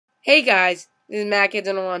Hey guys, this is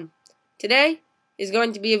Mackids101. Today is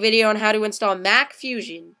going to be a video on how to install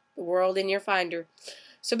Macfusion, the world in your Finder.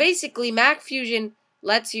 So basically, Macfusion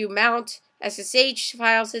lets you mount SSH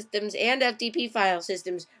file systems and FTP file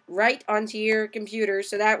systems right onto your computer,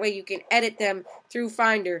 so that way you can edit them through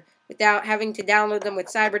Finder without having to download them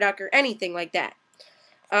with CyberDuck or anything like that.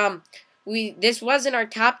 This was in our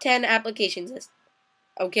top 10 applications list.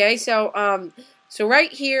 Okay, so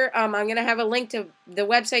right here, I'm going to have a link to the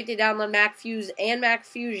website to download Macfuse and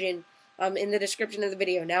Macfusion in the description of the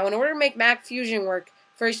video. Now, in order to make Macfusion work,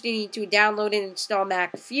 first you need to download and install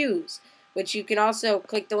Macfuse, which you can also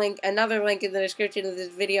click the link, another link in the description of this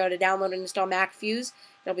video to download and install Macfuse.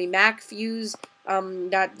 It'll be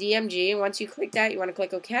macfuse.dmg, and once you click that, you want to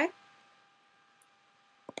click OK.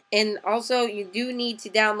 And also, you do need to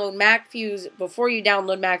download Macfuse before you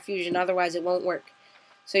download Macfusion, otherwise it won't work.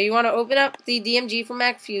 So you want to open up the DMG for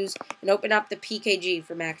Macfuse and open up the PKG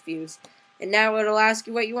for Macfuse. And now it'll ask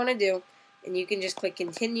you what you want to do. And you can just click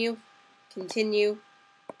Continue, Continue,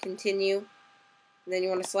 Continue. And then you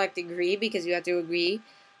want to select Agree because you have to agree.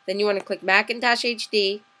 Then you want to click Macintosh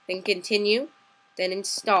HD, then Continue, then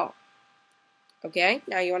Install. Okay,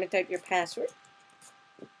 now you want to type your password.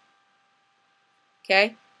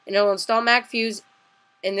 Okay, and it'll install Macfuse.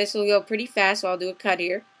 And this will go pretty fast, so I'll do a cut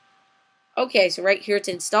here. Okay, so right here it's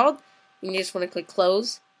installed. You just want to click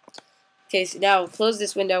Close. Okay, so now close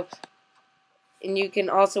this window. And you can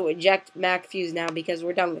also eject Macfuse now because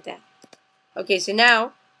we're done with that. Okay, so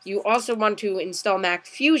now you also want to install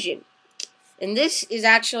Macfusion. And this is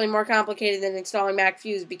actually more complicated than installing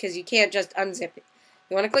Macfuse because you can't just unzip it.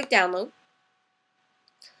 You want to click Download.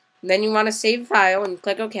 And then you want to save file and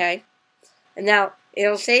click OK. And now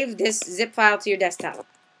it'll save this zip file to your desktop.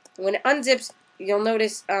 When it unzips, you'll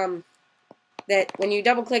notice that when you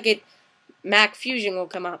double click it, Macfusion will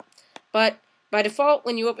come up. But by default,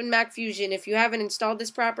 when you open Macfusion, if you haven't installed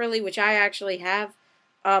this properly, which I actually have,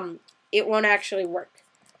 it won't actually work.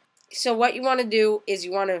 So what you want to do is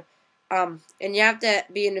you want to, and you have to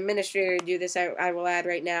be an administrator to do this, I will add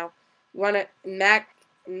right now. You want to,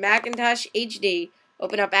 Macintosh HD,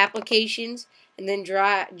 open up Applications, and then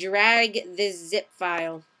drag this zip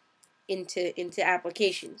file into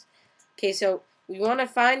Applications. Okay, so we want to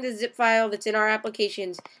find the zip file that's in our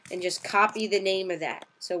applications and just copy the name of that.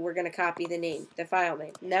 So we're going to copy the name, the file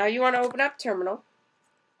name. Now you want to open up Terminal.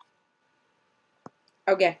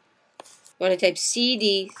 Okay. You want to type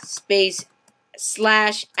CD space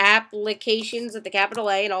 / applications with the capital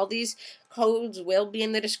A, and all these codes will be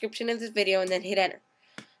in the description of this video, and then hit Enter.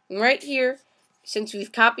 And right here, since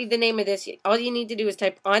we've copied the name of this, all you need to do is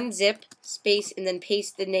type unzip space and then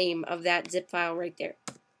paste the name of that zip file right there.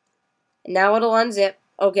 And now it'll unzip.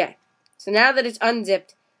 Okay. So now that it's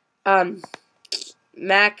unzipped, Macfusion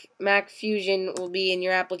will be in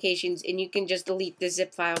your applications, and you can just delete the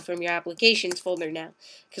zip file from your applications folder now,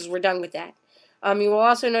 because we're done with that. You will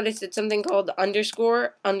also notice that something called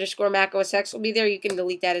underscore Mac OS X will be there. You can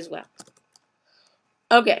delete that as well.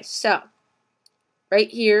 Okay, so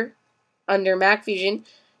right here under Macfusion,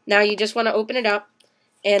 now you just want to open it up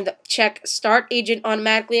and check Start Agent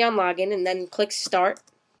Automatically on Login, and then click Start.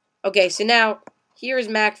 Okay, so now, here is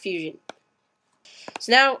Macfusion.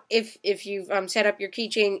 So now, if you've set up your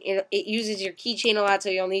keychain, it uses your keychain a lot, so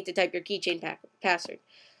you'll need to type your keychain password.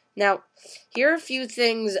 Now, here are a few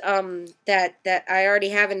things that I already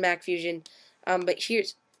have in Macfusion, but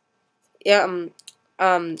here's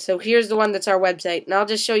so here's the one that's our website, and I'll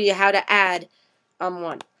just show you how to add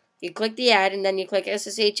one. You click the add, and then you click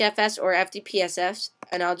SSHFS or FTPSS,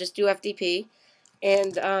 and I'll just do FTP.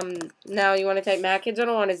 And now you want to type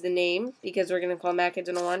Mackids101 as the name, because we're going to call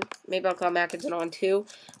Mackids101. Maybe I'll call Mackids101 2.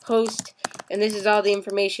 Host. And this is all the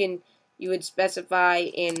information you would specify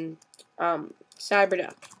in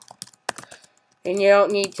CyberDuck. And you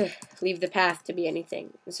don't need to leave the path to be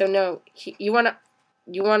anything. So no, you wanna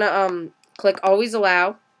click Always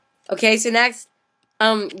Allow. Okay, so next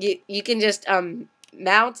you can just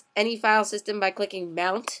mount any file system by clicking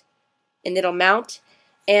Mount, and it'll mount.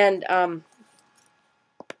 And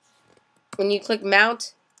when you click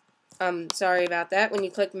Mount, sorry about that, when you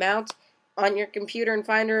click Mount on your computer in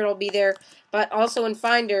Finder, it'll be there. But also in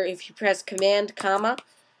Finder, if you press Command, comma,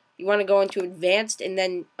 you want to go into Advanced and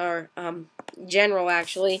then, or General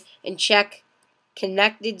actually, and check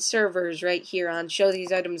Connected Servers right here on Show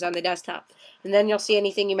These Items on the desktop. And then you'll see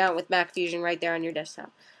anything you mount with Macfusion right there on your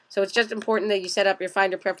desktop. So it's just important that you set up your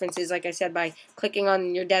Finder preferences, like I said, by clicking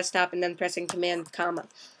on your desktop and then pressing Command, comma,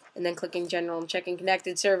 and then clicking General and checking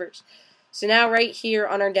Connected Servers. So now right here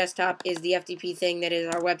on our desktop is the FTP thing that is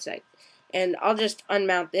our website. And I'll just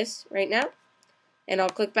unmount this right now. And I'll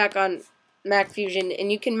click back on Macfusion,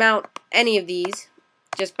 and you can mount any of these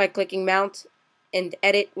just by clicking mount, and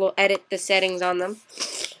edit will edit the settings on them.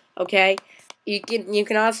 Okay, you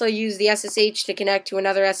can also use the SSH to connect to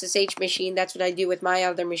another SSH machine. That's what I do with my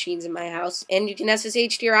other machines in my house. And you can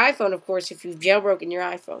SSH to your iPhone, of course, if you've jailbroken your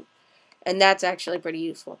iPhone, and that's actually pretty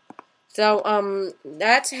useful. So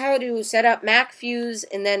that's how to set up Macfuse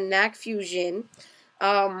and then Macfusion.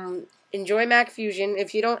 Enjoy Macfusion.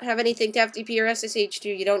 If you don't have anything to FTP or SSH to,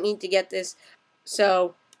 you don't need to get this.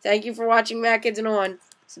 So, thank you for watching Mac Kids and On.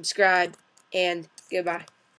 Subscribe, and goodbye.